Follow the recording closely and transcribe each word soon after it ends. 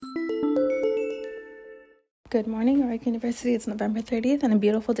Good morning, Oregon University. It's November 30th and a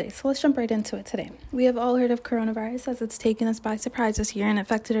beautiful day, so let's jump right into it today. We have all heard of coronavirus as it's taken us by surprise this year and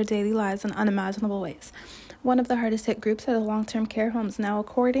affected our daily lives in unimaginable ways. One of the hardest hit groups are the long-term care homes. Now,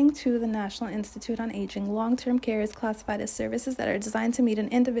 according to the National Institute on Aging, long-term care is classified as services that are designed to meet an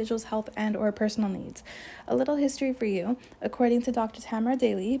individual's health and or personal needs. A little history for you. According to Dr. Tamara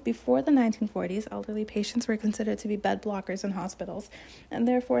Daly, before the 1940s, elderly patients were considered to be bed blockers in hospitals, and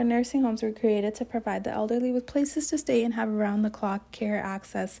therefore nursing homes were created to provide the elderly with places to stay and have around-the-clock care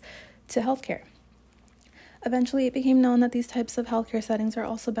access to healthcare. Eventually, it became known that these types of healthcare settings are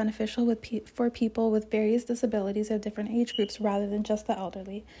also beneficial for people with various disabilities of different age groups rather than just the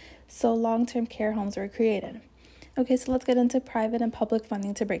elderly. So long-term care homes were created. Okay, so let's get into private and public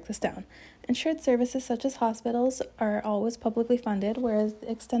funding to break this down. Insured services such as hospitals are always publicly funded, whereas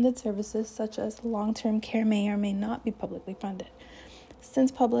extended services such as long-term care may or may not be publicly funded.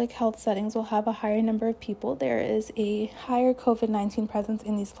 Since public health settings will have a higher number of people, there is a higher COVID-19 presence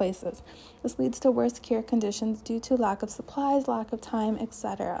in these places. This leads to worse care conditions due to lack of supplies, lack of time,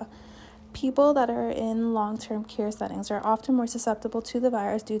 etc. People that are in long-term care settings are often more susceptible to the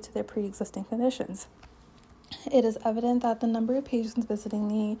virus due to their pre-existing conditions. It is evident that the number of patients visiting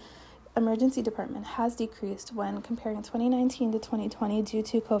the emergency department has decreased when comparing 2019 to 2020 due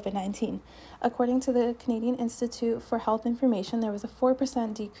to COVID-19. According to the Canadian Institute for Health Information, there was a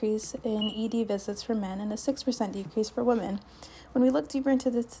 4% decrease in ED visits for men and a 6% decrease for women. When we look deeper into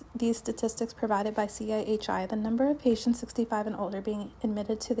these statistics provided by CIHI, the number of patients 65 and older being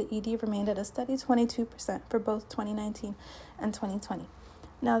admitted to the ED remained at a steady 22% for both 2019 and 2020.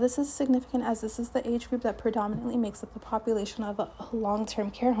 Now, this is significant as this is the age group that predominantly makes up the population of long-term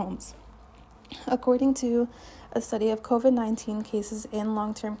care homes. According to a study of COVID-19 cases in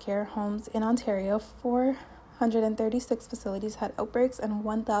long-term care homes in Ontario, 436 facilities had outbreaks and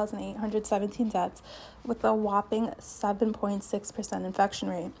 1,817 deaths, with a whopping 7.6% infection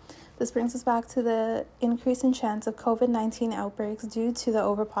rate. This brings us back to the increase in chance of COVID-19 outbreaks due to the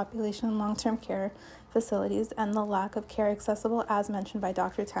overpopulation in long-term care facilities and the lack of care accessible, as mentioned by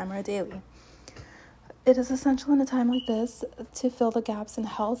Dr. Tamara Daly. It is essential in a time like this to fill the gaps in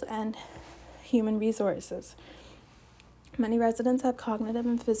health and human resources. Many residents have cognitive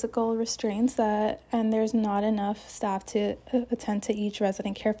and physical restraints and there's not enough staff to attend to each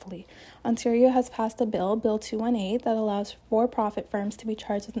resident carefully. Ontario has passed a bill, Bill 218, that allows for-profit firms to be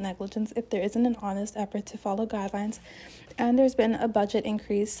charged with negligence if there isn't an honest effort to follow guidelines, and there's been a budget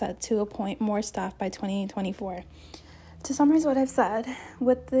increase set to appoint more staff by 2024. To summarize what I've said,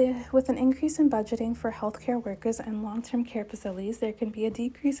 with an increase in budgeting for healthcare workers and long-term care facilities, there can be a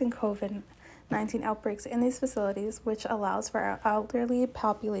decrease in COVID-19 outbreaks in these facilities, which allows for our elderly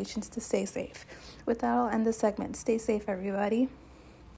populations to stay safe. With that, I'll end the segment. Stay safe, everybody.